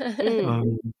 Yeah.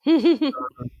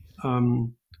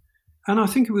 And I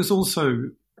think it was also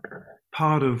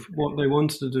part of what they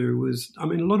wanted to do was, a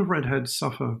lot of redheads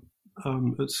suffer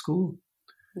at school.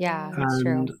 Yeah, that's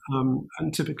true.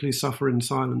 And typically suffer in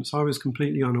silence. I was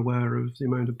completely unaware of the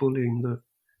amount of bullying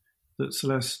that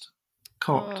Celeste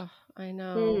copped. Oh, I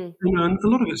know. And a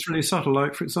lot of it's really subtle.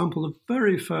 Like, for example, the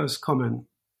very first comment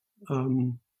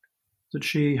that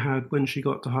she had when she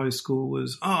got to high school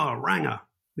was, "Ranger,"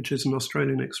 which is an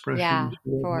Australian expression. Yeah,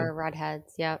 for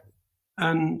redheads, yep.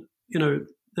 And,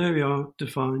 there we are,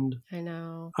 defined. I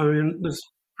know. There's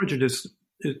prejudice,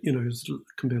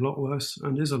 can be a lot worse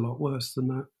and is a lot worse than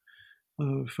that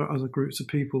for other groups of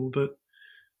people. But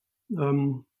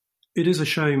it is a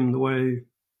shame the way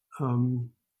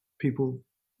people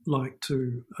like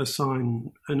to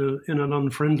assign in an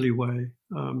unfriendly way.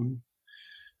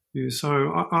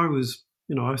 So I was,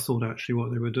 I thought actually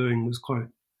what they were doing was quite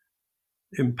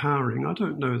empowering. I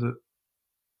don't know that.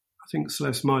 I think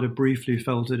Celeste might have briefly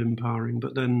felt it empowering,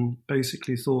 but then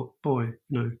basically thought, boy,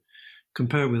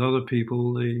 compared with other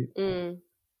people, the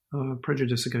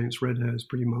prejudice against red hair is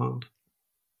pretty mild.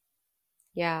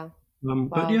 Yeah.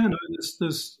 But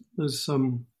there's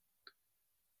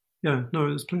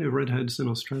plenty of redheads in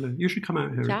Australia. You should come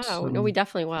out here. Yeah, we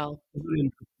definitely will. Really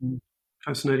interesting,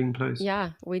 fascinating place. Yeah,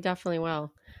 we definitely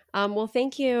will. Well,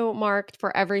 thank you, Mark,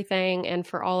 for everything and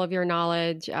for all of your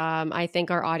knowledge. I think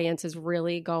our audience is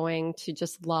really going to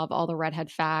just love all the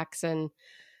redhead facts. And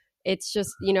it's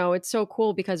just, it's so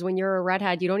cool because when you're a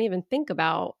redhead, you don't even think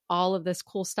about all of this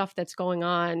cool stuff that's going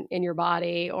on in your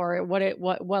body or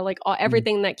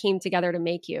everything that came together to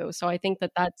make you. So I think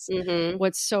that's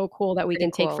what's so cool that we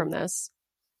can take from this.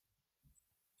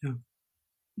 Yeah.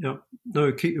 Yeah.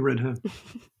 No, keep your red hair.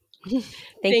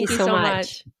 Thank you so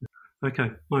much.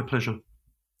 Okay, my pleasure.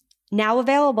 Now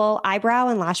available eyebrow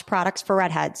and lash products for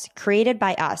redheads, created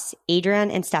by us,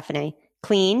 Adrian and Stephanie.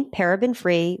 Clean,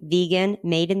 paraben-free, vegan,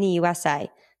 made in the USA.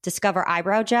 Discover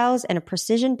eyebrow gels and a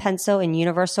precision pencil in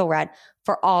universal red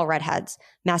for all redheads.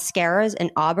 Mascaras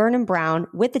in auburn and brown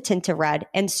with the tint of red,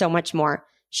 and so much more.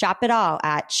 Shop it all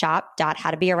at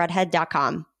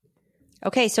shop.howtobearedhead.com.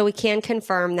 Okay, so we can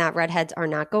confirm that redheads are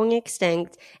not going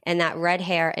extinct and that red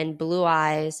hair and blue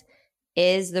eyes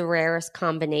is the rarest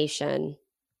combination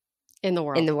in the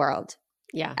world.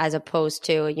 Yeah. As opposed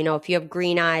to, if you have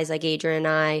green eyes like Adrian and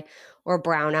I or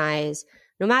brown eyes,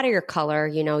 no matter your color,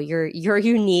 you're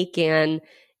unique in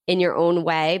your own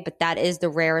way, but that is the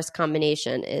rarest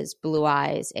combination is blue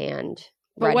eyes and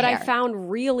red what hair. I found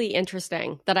really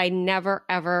interesting that I never,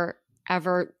 ever,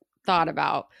 ever thought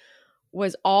about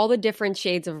was all the different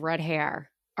shades of red hair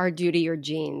are due to your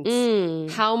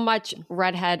genes. How much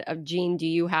redhead of gene do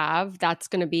you have? That's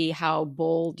going to be how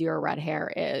bold your red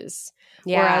hair is.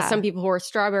 Yeah. Whereas some people who are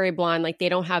strawberry blonde, they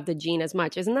don't have the gene as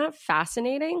much. Isn't that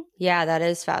fascinating? Yeah, that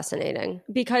is fascinating.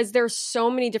 Because there's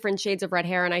so many different shades of red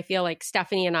hair. And I feel like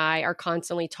Stephanie and I are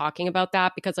constantly talking about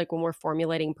that because when we're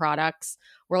formulating products,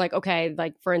 we're like, okay,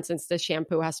 for instance, this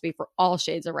shampoo has to be for all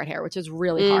shades of red hair, which is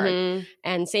really hard.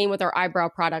 And same with our eyebrow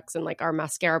products and our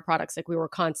mascara products. We were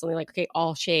constantly okay,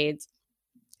 all shades.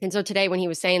 And so today when he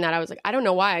was saying that, I was like, I don't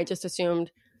know why. I just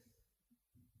assumed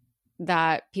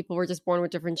that people were just born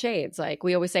with different shades. Like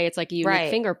we always say it's like a unique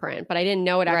fingerprint, but I didn't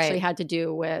know it actually had to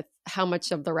do with how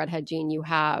much of the redhead gene you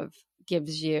have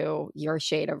gives you your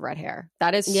shade of red hair.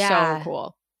 That is so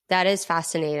cool. That is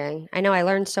fascinating. I know I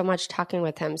learned so much talking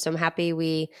with him. So I'm happy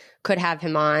we could have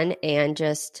him on and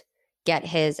just get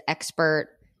his expert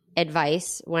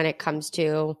advice when it comes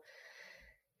to,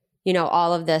 you know,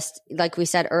 all of this. Like we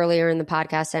said earlier in the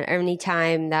podcast, and any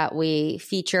time that we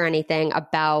feature anything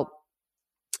about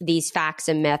these facts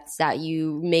and myths that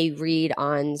you may read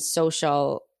on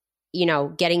social, you know,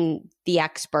 getting the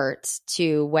experts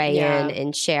to weigh in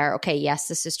and share, okay, yes,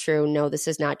 this is true. No, this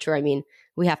is not true. I mean,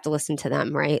 we have to listen to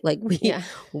them, right? Like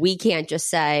we can't just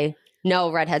say,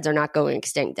 no, redheads are not going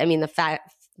extinct. I mean, the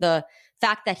fact that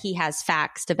he has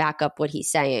facts to back up what he's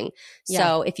saying.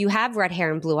 So if you have red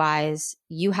hair and blue eyes,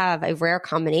 you have a rare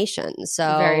combination.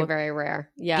 So very, very rare.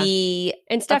 Yeah.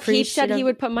 And Steph, he said he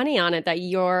would put money on it that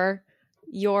your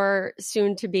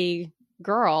soon to be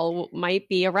girl might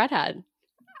be a redhead.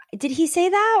 Did he say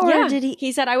that? Or did he?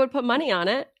 He said I would put money on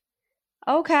it.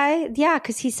 Okay. Yeah.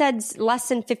 Because he said less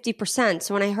than 50%.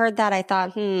 So when I heard that, I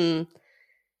thought,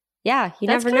 yeah, you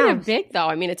never know. That's kind of big, though.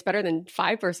 I mean, it's better than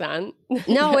 5%.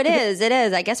 No, it is. It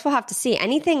is. I guess we'll have to see.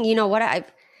 Anything, you know what? I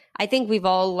think we've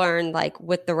all learned, like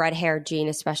with the red hair gene,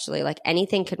 especially, like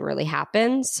anything can really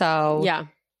happen. So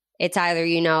it's either,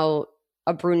 you know,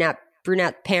 a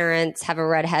brunette parents have a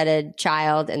redheaded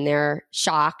child and they're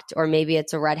shocked, or maybe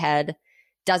it's a redhead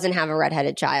doesn't have a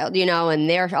redheaded child, you know, and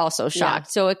they're also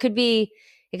shocked. So it could go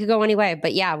any way.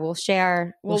 But yeah, we'll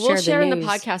share. We'll share in the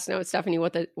podcast notes, Stephanie,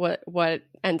 what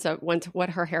ends up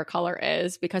what her hair color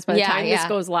is, because by the time this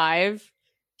goes live,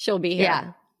 she'll be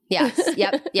here. Yeah. Yes.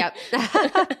 Yep.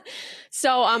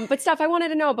 So, but Steph, I wanted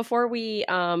to know before we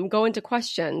go into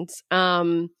questions,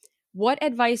 what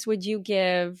advice would you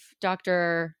give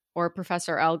Dr. or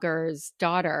Professor Elgar's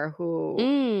daughter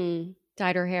who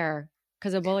dyed her hair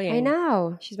because of bullying? I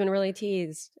know. She's been really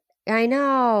teased. I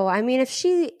know. I mean,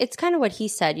 it's kind of what he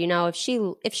said, you know, if she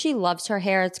loves her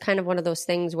hair, it's kind of one of those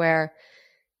things where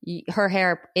her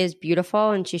hair is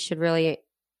beautiful and she should really,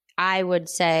 I would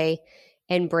say,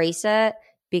 embrace it,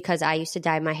 because I used to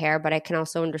dye my hair, but I can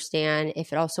also understand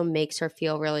if it also makes her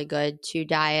feel really good to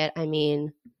dye it. I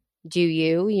mean, do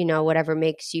you know, whatever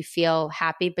makes you feel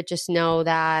happy, but just know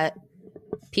that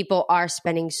people are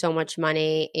spending so much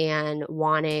money and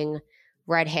wanting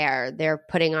red hair. They're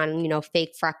putting on, you know,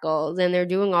 fake freckles and they're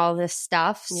doing all this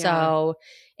stuff. Yeah. So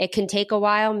it can take a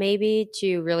while maybe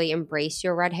to really embrace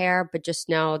your red hair, but just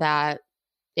know that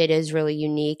it is really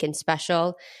unique and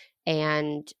special.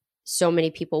 And so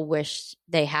many people wish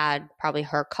they had probably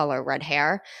her color red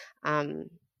hair.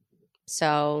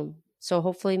 So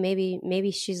hopefully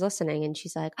maybe she's listening and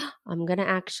she's like, oh, I'm going to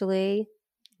actually,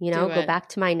 you know, go back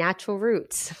to my natural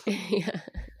roots. Yeah.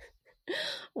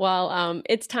 Well,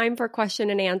 it's time for question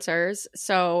and answers.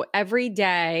 So every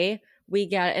day we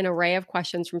get an array of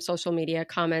questions from social media,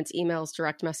 comments, emails,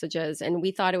 direct messages, and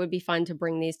we thought it would be fun to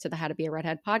bring these to the How to Be a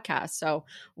Redhead podcast. So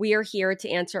we are here to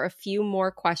answer a few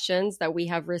more questions that we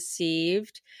have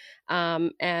received.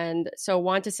 And so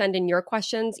want to send in your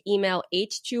questions, email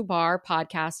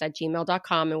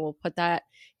h2barpodcast@gmail.com, and we'll put that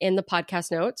in the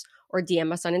podcast notes, or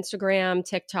DM us on Instagram,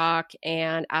 TikTok,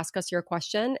 and ask us your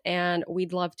question. And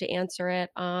we'd love to answer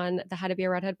it on the How to Be a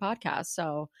Redhead podcast.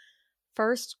 So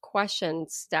first question,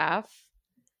 Steph.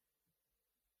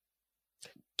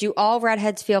 Do all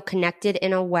redheads feel connected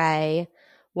in a way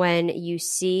when you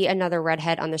see another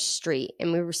redhead on the street?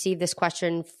 And we received this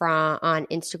question on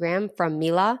Instagram from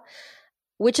Mila,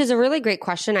 which is a really great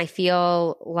question. I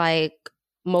feel like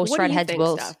most redheads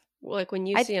will. Steph? Like when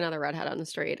you see another redhead on the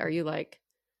street, are you like,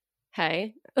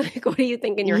 hey? Like, what do you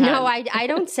think in your head? No, I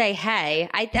don't say hey.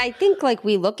 I think like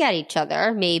we look at each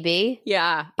other maybe.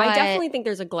 Yeah, I definitely think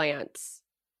there's a glance.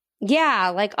 Yeah,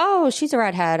 like, oh, she's a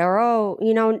redhead, or oh,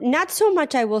 you know, not so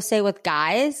much I will say with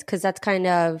guys, because that's kind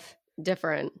of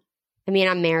different. I mean,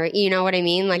 I'm married, you know what I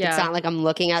mean? Like, it's not like I'm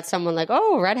looking at someone like,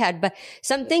 oh, redhead, but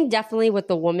something definitely with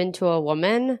the woman to a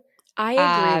woman. I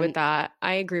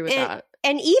agree with that.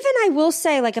 And even I will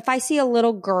say, like, if I see a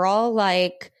little girl,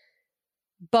 like,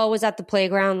 Bo was at the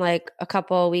playground like a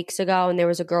couple of weeks ago and there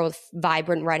was a girl with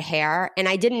vibrant red hair, and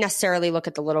I didn't necessarily look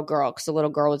at the little girl because the little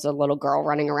girl was a little girl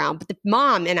running around, but the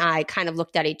mom and I kind of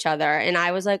looked at each other and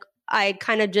I was like, I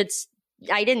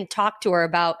didn't talk to her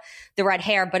about the red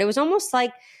hair, but it was almost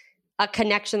like a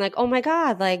connection, like, oh my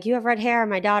God, like you have red hair.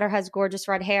 My daughter has gorgeous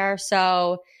red hair.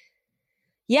 So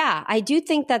yeah, I do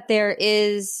think that there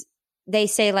is, they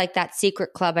say like that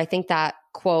secret club. I think that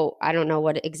quote, I don't know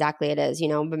what exactly it is, you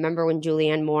know, remember when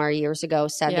Julianne Moore years ago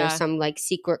said there's some like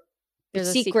secret There's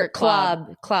a secret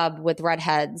club with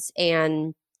redheads.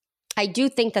 And I do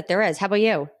think that there is. How about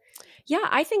you? Yeah,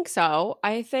 I think so.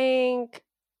 I think,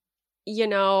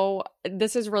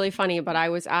 this is really funny, but I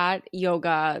was at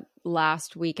yoga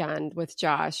last weekend with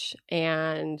Josh.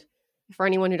 And for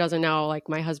anyone who doesn't know, like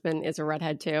my husband is a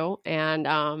redhead too. And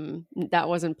that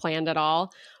wasn't planned at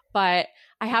all. But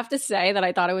I have to say that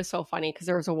I thought it was so funny because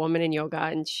there was a woman in yoga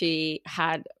and she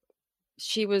had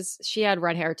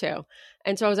red hair too.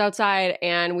 And so I was outside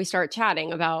and we start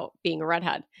chatting about being a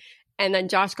redhead. And then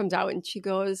Josh comes out and she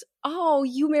goes, "Oh,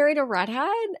 you married a redhead?"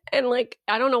 And like,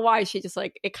 I don't know why. She just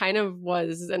like, it kind of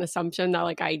was an assumption that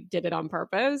like I did it on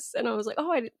purpose. And I was like,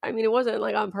 oh, I mean, it wasn't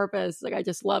like on purpose. Like I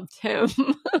just loved him.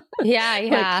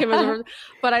 Yeah. Like,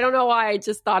 but I don't know why I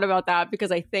just thought about that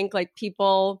because I think like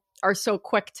people are so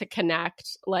quick to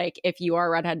connect. Like if you are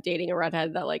a redhead dating a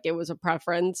redhead that like it was a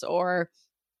preference, or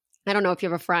I don't know if you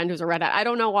have a friend who's a redhead. I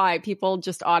don't know why people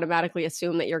just automatically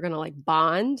assume that you're going to like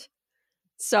bond.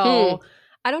 So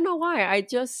I don't know why.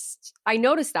 I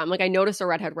noticed them. Like I noticed a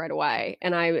redhead right away.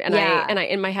 And I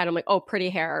in my head, I'm like, oh, pretty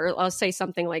hair. Or I'll say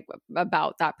something like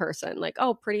about that person, like,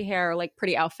 oh, pretty hair, like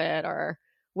pretty outfit or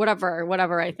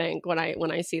whatever I think when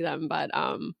I see them. But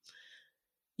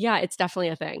yeah, it's definitely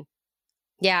a thing.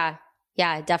 Yeah.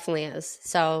 Yeah, it definitely is.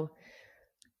 So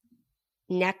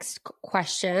next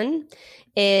question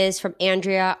is from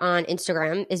Andrea on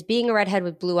Instagram. Is being a redhead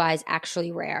with blue eyes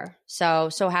actually rare? So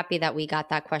happy that we got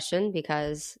that question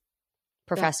because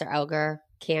Professor Elgar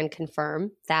can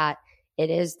confirm that it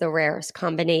is the rarest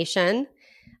combination.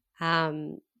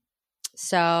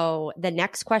 So the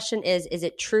next question is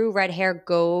it true red hair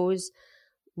goes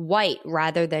white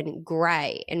rather than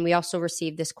gray? And we also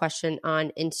received this question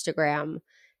on Instagram.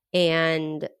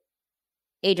 And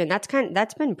Adrian,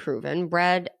 that's been proven.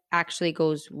 Red actually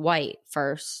goes white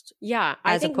first. Yeah,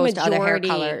 I think opposed to other hair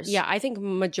colors. Yeah, I think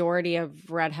majority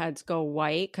of redheads go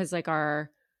white because like the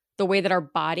way that our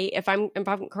body. If I'm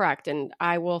correct, and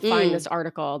I will find this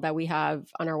article that we have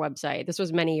on our website. This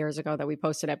was many years ago that we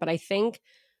posted it, but I think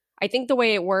the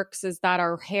way it works is that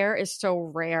our hair is so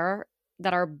rare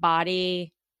that our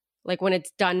body, like when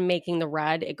it's done making the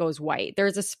red, it goes white.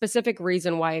 There's a specific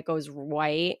reason why it goes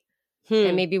white.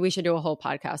 And maybe we should do a whole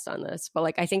podcast on this. But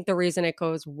like, I think the reason it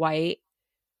goes white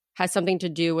has something to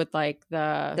do with like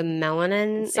the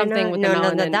melanin. Something with the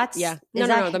melanin. No, that's yeah.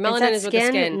 No. The melanin is with the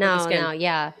skin. No,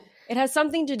 yeah. It has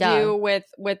something to do with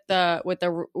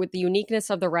the uniqueness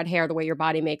of the red hair, the way your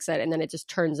body makes it, and then it just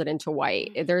turns it into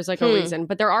white. There's like a reason.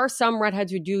 But there are some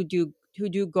redheads who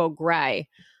do go gray.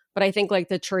 But I think like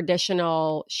the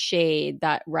traditional shade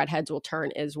that redheads will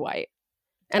turn is white.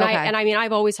 And I mean,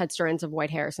 I've always had strands of white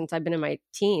hair since I've been in my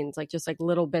teens, like just like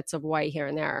little bits of white here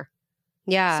and there.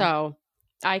 Yeah. So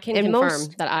I can confirm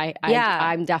that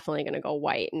I'm definitely going to go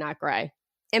white, not gray.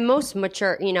 And most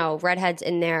mature, redheads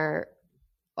in their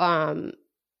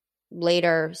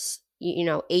later,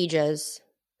 ages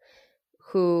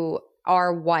who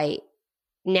are white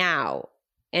now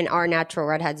and are natural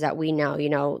redheads that we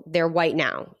know, they're white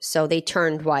now. So they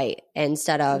turned white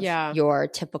instead of your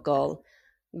typical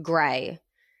gray.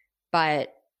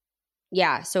 But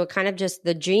yeah, so it kind of just,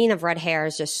 the gene of red hair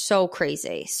is just so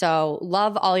crazy. So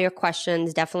love all your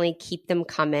questions. Definitely keep them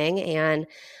coming. And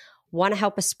want to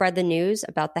help us spread the news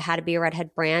about the How to Be a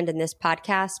Redhead brand in this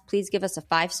podcast? Please give us a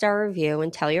 5-star review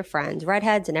and tell your friends,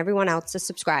 redheads, and everyone else to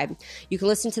subscribe. You can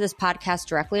listen to this podcast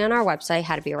directly on our website,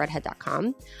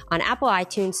 howtobearedhead.com, on Apple,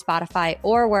 iTunes, Spotify,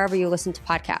 or wherever you listen to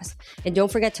podcasts. And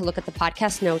don't forget to look at the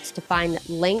podcast notes to find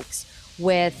links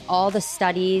with all the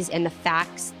studies and the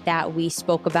facts that we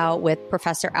spoke about with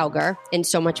Professor Elgar and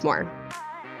so much more.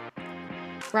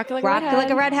 Rock it like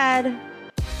a redhead.